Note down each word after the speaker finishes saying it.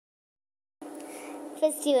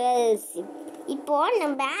Festivals. இப்போ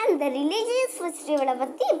நம்ம அந்த ரிலீஜியஸ் ஃபெஸ்டிவலை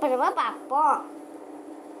பற்றி இப்போ நம்ம பார்ப்போம்.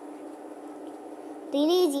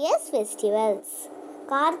 Religious festivals.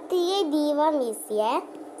 Karthigai Deepam is a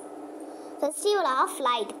festival of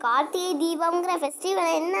light. Karthigai தீபம்ங்கிற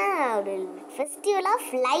festival என்ன? ஒரு ஃபெஸ்டிவல் ஆஃப்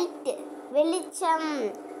லைட், வெளிச்சம்.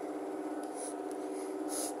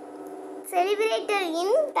 Celebrated in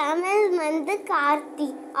Tamil month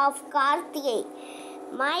Kartigai,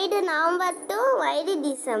 mid November to mid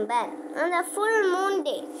December on the full moon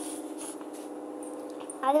day.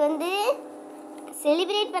 அது வந்து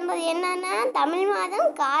செலிப்ரேட் பண்ணுறது என்னன்னா தமிழ் மாதம்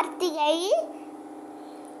கார்த்திகை.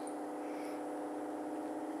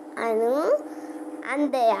 அதுவும்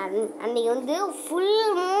அன்னைக்கு வந்து ஃபுல்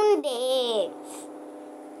மூன் டே.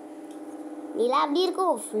 நிலா அப்படி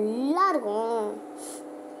இருக்கும், ஃபுல்லாக இருக்கும்.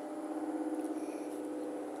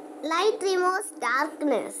 Light removes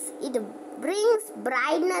darkness. It brings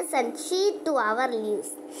brightness and cheer to our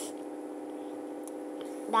lives.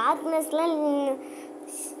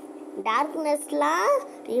 டார்க்னஸ்லாம்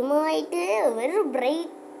remove ஆகிட்டு வெறும்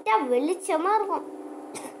பிரைட்டாக வெளிச்சமாக இருக்கும்.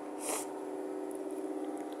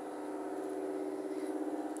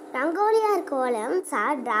 Rangoli or columns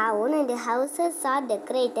are drawn and the houses are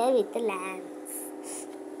decorated with lamps.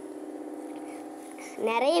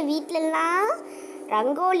 நிறைய வீட்டிலலாம்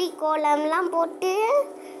ரங்கோலி கோலம்லாம் போட்டு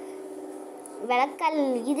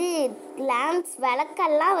லேம்ப்ஸ்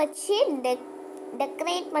விளக்கெல்லாம் வச்சு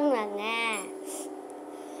டெக்கரேட் பண்ணுவாங்க.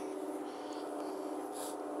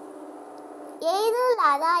 Eidul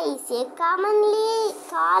Adha is a commonly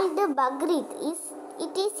called Bagrid.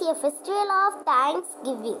 It is a festival of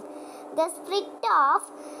thanksgiving. The spirit of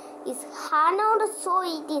is honored, so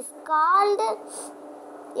it is called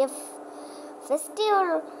a festival.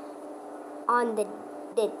 On the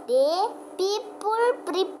day, people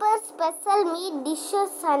prepare special meat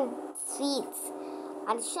dishes and sweets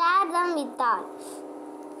and share them with all.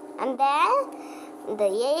 And then the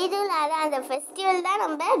Eidul Adha அந்த festival தான்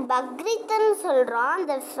நம்ம பக்ரீத்னு சொல்கிறோம்.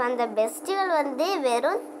 அந்த festival வந்து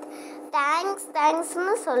வெறும்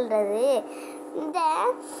தேங்க்ஸ்னு சொல்கிறது.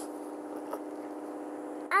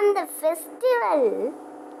 அந்த festival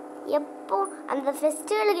எப்போ அந்த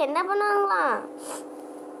ஃபெஸ்டிவலுக்கு என்ன பண்ணுவாங்களாம்,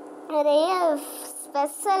 நிறைய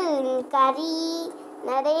ஸ்பெஷல் கறி,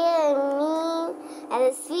 நிறைய மீன், அந்த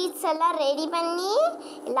ஸ்வீட்ஸ் எல்லாம் ரெடி பண்ணி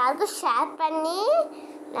எல்லாருக்கும் ஷேர் பண்ணி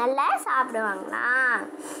நல்லா சாப்பிடுவாங்களாம்.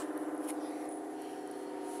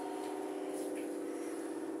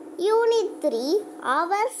 யூனிட் 3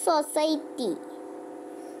 அவர் சொசைட்டி.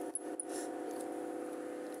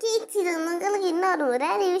 இது உங்களுக்கு இன்னொரு முறை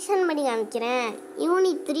ரிவிஷன் பண்ணி காமிக்கிறேன்.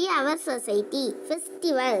 Unit 3 our society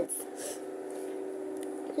festivals.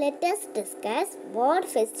 Let us discuss what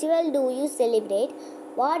festival do you celebrate?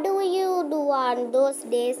 What do you do on those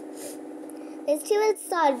days? Festivals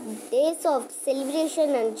are days of celebration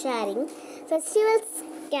and sharing. Festivals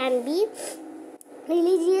can be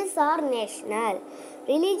religious or national.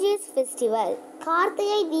 Religious festival.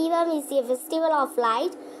 Kartigai Deepam is a festival of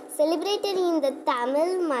light celebrated in the Tamil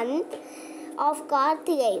month of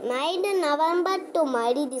Kartigai, mid November to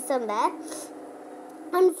mid December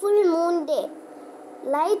on full moon day.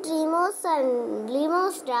 Light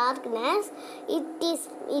removes darkness. It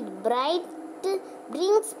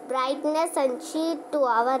brings brightness and cheer to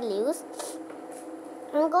our lives.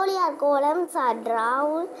 Rangoli or columns are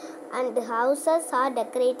drawn and houses are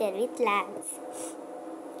decorated with lamps.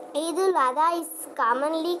 Eidul Adha is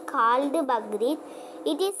commonly called Bagrid.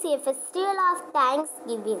 It is a festival of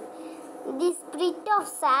thanksgiving. The spirit of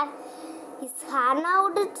sad is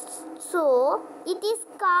honored, so it is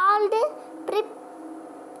called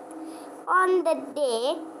on the day,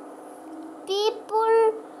 people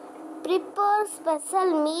prepare special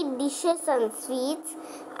meat dishes and sweets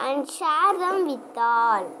and share them with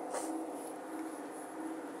all.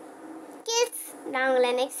 Kids, நான்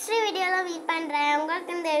உங்களை next வீடியோவில் meet பண்ணுறேன்.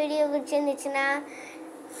 உங்களுக்கு இந்த video பிடிச்சிருந்துச்சுன்னா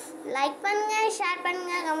like பண்ணுங்கள், share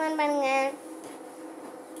பண்ணுங்கள், comment பண்ணுங்கள்.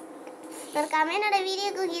 மறக்காம என்னோட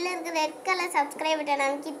வீடியோக்கு கீழே இருக்கிற ரெட் கலர் சப்ஸ்கிரைப் பட்டன்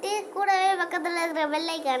அமைக்கிட்டு கூடவே பக்கத்தில் இருக்கிற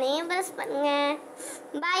பெல் ஐக்கானையும் ப்ரெஸ் பண்ணுங்கள்.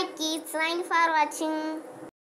 பாய் கிட்ஸ், தேங்க்ஸ் ஃபார் வாட்சிங்.